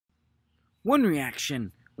One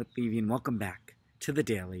Reaction with Levy, and welcome back to the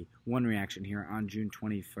Daily One Reaction here on June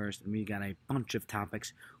 21st. And we got a bunch of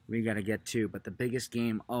topics we got to get to, but the biggest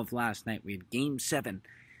game of last night, we had Game 7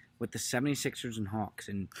 with the 76ers and Hawks,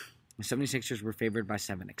 and the 76ers were favored by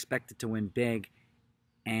 7, expected to win big,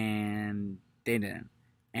 and they didn't.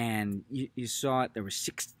 And you saw it, there were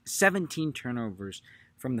 17 turnovers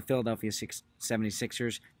from the Philadelphia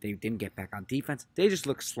 76ers. They didn't get back on defense. They just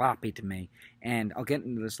looked sloppy to me. And I'll get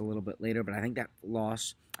into this a little bit later, but I think that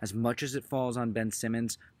loss, as much as it falls on Ben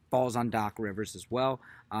Simmons, falls on Doc Rivers as well.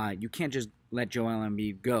 You can't just let Joel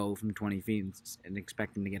Embiid go from 20 feet and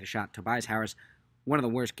expect him to get a shot. Tobias Harris, one of the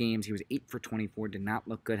worst games. He was 8 for 24, did not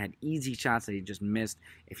look good, had easy shots that he just missed.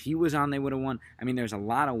 If he was on, they would have won. I mean, there's a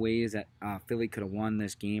lot of ways that Philly could have won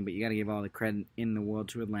this game, but you got to give all the credit in the world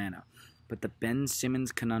to Atlanta. But the Ben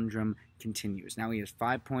Simmons conundrum continues. Now he has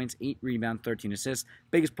 5 points, 8 rebounds, 13 assists.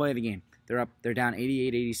 Biggest play of the game. They're down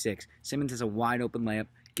 88-86. Simmons has a wide open layup,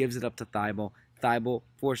 gives it up to Thibault. Thibault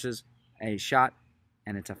forces a shot,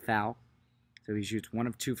 and it's a foul. So he shoots 1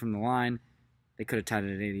 of 2 from the line. They could have tied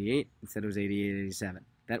it at 88. Instead, it was 88-87.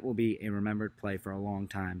 That will be a remembered play for a long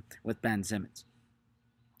time with Ben Simmons.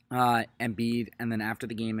 Embiid, and then after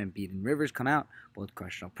the game, Embiid and Rivers come out, both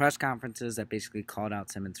questionable press conferences that basically called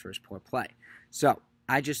out Simmons for his poor play. So,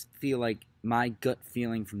 I just feel like my gut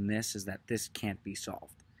feeling from this is that this can't be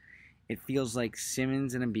solved. It feels like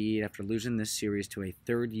Simmons and Embiid, after losing this series to a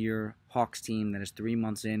third-year Hawks team that is 3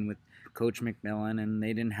 months in with Coach McMillan, and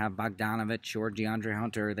they didn't have Bogdanovich or DeAndre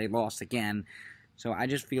Hunter, they lost again. So I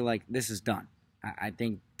just feel like this is done. I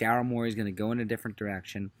think Daryl Morey is going to go in a different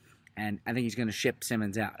direction. And I think he's going to ship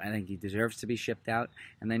Simmons out. I think he deserves to be shipped out.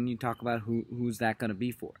 And then you talk about who's that going to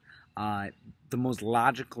be for. The most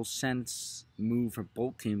logical sense move for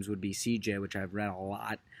both teams would be CJ, which I've read a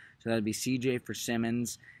lot. So that would be CJ for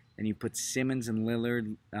Simmons. Then you put Simmons and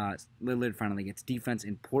Lillard. Lillard finally gets defense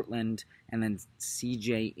in Portland. And then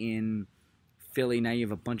CJ in Philly. Now you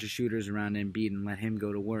have a bunch of shooters around Embiid and let him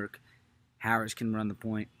go to work. Harris can run the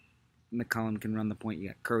point. McCollum can run the point. You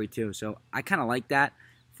got Curry too. So I kind of like that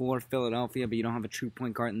for Philadelphia, but you don't have a true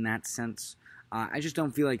point guard in that sense. I just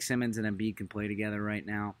don't feel like Simmons and Embiid can play together right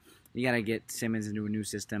now. You got to get Simmons into a new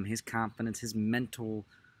system. His confidence, his mental,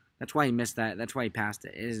 that's why he missed that. That's why he passed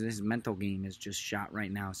it. His mental game is just shot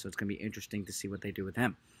right now, so it's going to be interesting to see what they do with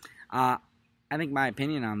him. I think my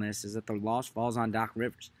opinion on this is that the loss falls on Doc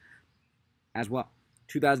Rivers as well.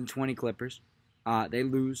 2020 Clippers, they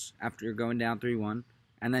lose after going down 3-1.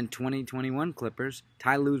 And then 2021 Clippers,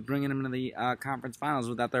 Ty Lue's bringing them to the conference finals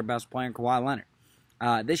without their best player, Kawhi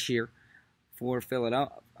Leonard. This year, for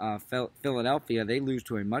Philadelphia, they lose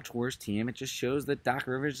to a much worse team. It just shows that Doc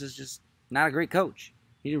Rivers is just not a great coach.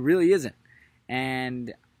 He really isn't.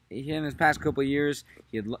 And in his past couple of years,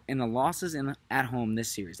 he had in the losses at home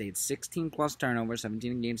this series, they had 16-plus turnovers,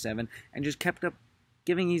 17 in Game 7, and just kept up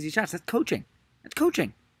giving easy shots. That's coaching. That's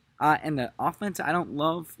coaching. And the offense, I don't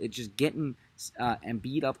love. It's just getting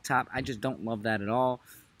Embiid up top. I just don't love that at all.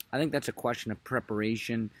 I think that's a question of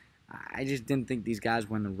preparation. I just didn't think these guys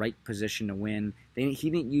were in the right position to win.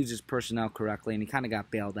 He didn't use his personnel correctly, and he kind of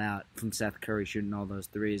got bailed out from Seth Curry shooting all those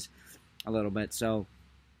threes a little bit. So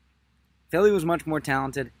Philly was much more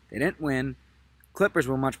talented. They didn't win. Clippers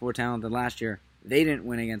were much more talented last year. They didn't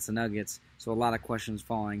win against the Nuggets, so a lot of questions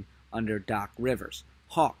falling under Doc Rivers.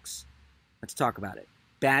 Hawks, let's talk about it.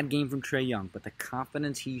 Bad game from Trae Young, but the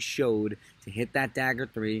confidence he showed to hit that dagger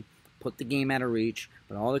 3, put the game out of reach,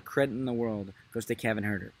 but all the credit in the world goes to Kevin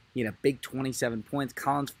Huerter. He had a big 27 points.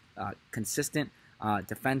 Collins consistent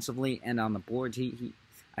defensively and on the boards.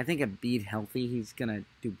 I think Embiid healthy, he's going to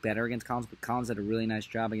do better against Collins, but Collins did a really nice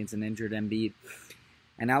job against an injured Embiid.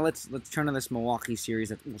 And now let's turn to this Milwaukee series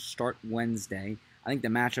that will start Wednesday. I think the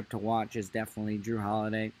matchup to watch is definitely Jrue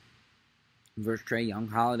Holiday versus Trae Young.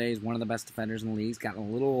 Holiday is one of the best defenders in the league. He's gotten a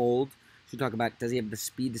little old. So talk about, does he have the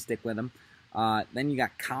speed to stick with him? Then you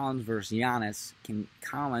got Collins versus Giannis. Can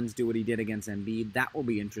Collins do what he did against Embiid? That will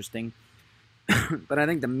be interesting. But I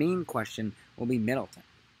think the main question will be Middleton.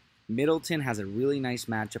 Middleton has a really nice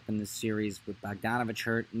matchup in this series with Bogdanovich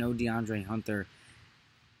hurt, no DeAndre Hunter.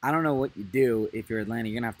 I don't know what you do if you're Atlanta.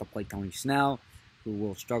 You're going to have to play Tony Snell, who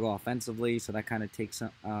will struggle offensively, so that kind of takes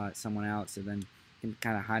someone out. So then can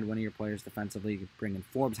kind of hide one of your players defensively. You can bring in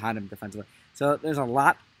Forbes, hide him defensively. So there's a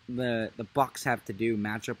lot the Bucks have to do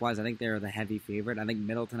matchup-wise. I think they're the heavy favorite. I think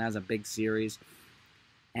Middleton has a big series.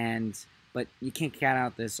 But you can't count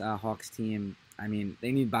out this Hawks team. I mean,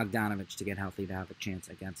 they need Bogdanovich to get healthy to have a chance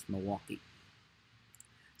against Milwaukee.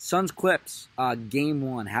 Suns Clips, Game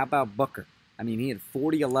 1. How about Booker? I mean, he had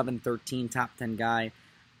 40, 11, 13, top 10 guy.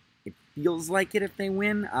 It feels like it if they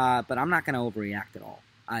win, but I'm not going to overreact at all.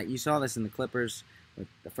 You saw this in the Clippers with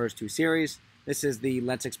the first 2 series. This is the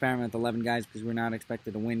let's experiment with 11 guys because we're not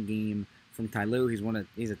expected to win game from Ty Lue.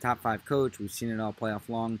 He's a top 5 coach. We've seen it all playoff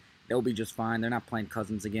long. They'll be just fine. They're not playing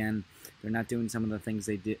Cousins again. They're not doing some of the things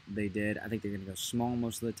they did. I think they're going to go small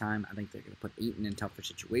most of the time. I think they're going to put Ayton in tougher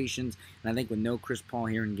situations. And I think with no Chris Paul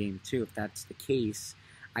here in Game 2, if that's the case,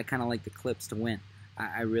 I kind of like the Clips to win.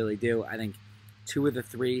 I really do. I think 2 of the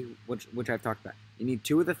 3, which I've talked about. You need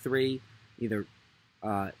 2 of the 3, either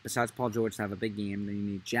besides Paul George to have a big game. Then you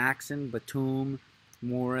need Jackson, Batum,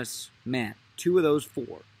 Morris, Mann. 2 of those 4.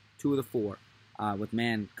 2 of the 4, with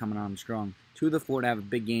Mann coming on strong. 2 of the 4 to have a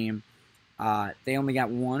big game. They only got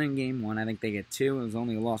 1 in Game 1. I think they get 2. It was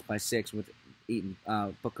only a loss by 6 with Ayton,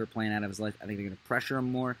 Booker playing out of his life. I think they're going to pressure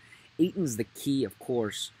him more. Ayton's the key, of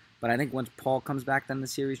course. But I think once Paul comes back, then the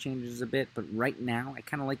series changes a bit. But right now, I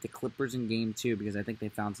kind of like the Clippers in Game 2 because I think they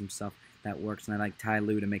found some stuff that works. And I like Ty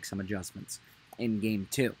Lue to make some adjustments in Game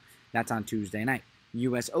 2. That's on Tuesday night.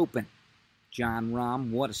 U.S. Open. Jon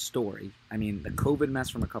Rahm, what a story. I mean, the COVID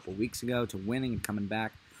mess from a couple weeks ago to winning and coming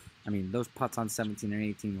back. I mean, those putts on 17 and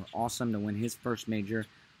 18 were awesome to win his first major.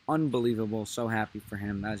 Unbelievable. So happy for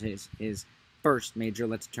him. That is his first major.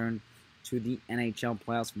 Let's turn to the NHL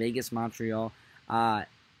Playoffs. Vegas, Montreal.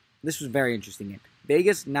 This was a very interesting game.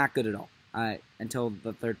 Vegas, not good at all until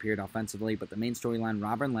the third period offensively. But the main storyline,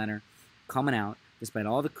 Robin Lehner coming out, despite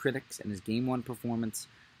all the critics and his Game 1 performance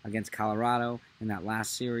against Colorado in that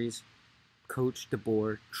last series. Coach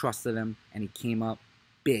DeBoer trusted him, and he came up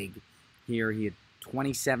big here. He had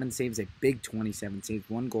 27 saves, a big 27 saves,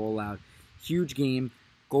 1 goal allowed. Huge game.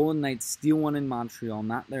 Golden Knights steal one in Montreal.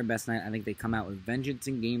 Not their best night. I think they come out with vengeance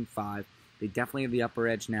in Game 5. They definitely have the upper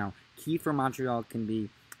edge now. Key for Montreal can be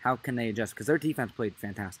how can they adjust, because their defense played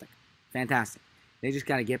fantastic. Fantastic. They just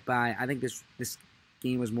got to get by. I think this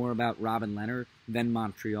game was more about Robin Lehner than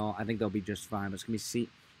Montreal. I think they'll be just fine. But it's going to be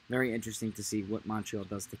very interesting to see what Montreal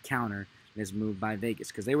does to counter this move by Vegas,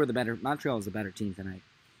 because they were the better. Montreal was the better team tonight.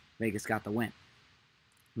 Vegas got the win.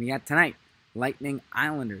 We got tonight, Lightning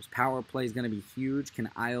Islanders. Power play is going to be huge. Can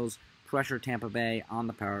Isles pressure Tampa Bay on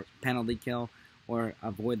the power penalty kill or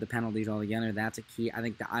avoid the penalties altogether? That's a key. I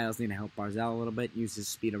think the Isles need to help Barzal a little bit, use his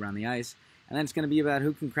speed around the ice. And then it's going to be about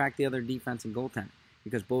who can crack the other defense and goaltender,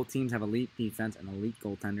 because both teams have elite defense and elite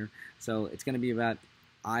goaltender. So it's going to be about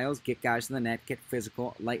Isles, get guys to the net, get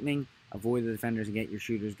physical. Lightning, avoid the defenders and get your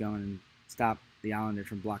shooters going and stop the Islanders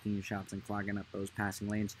from blocking your shots and clogging up those passing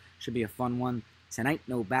lanes. Should be a fun one. Tonight,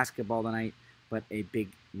 no basketball tonight, but a big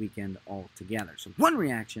weekend altogether. So one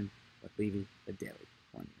reaction with Levy, the Daily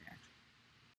One.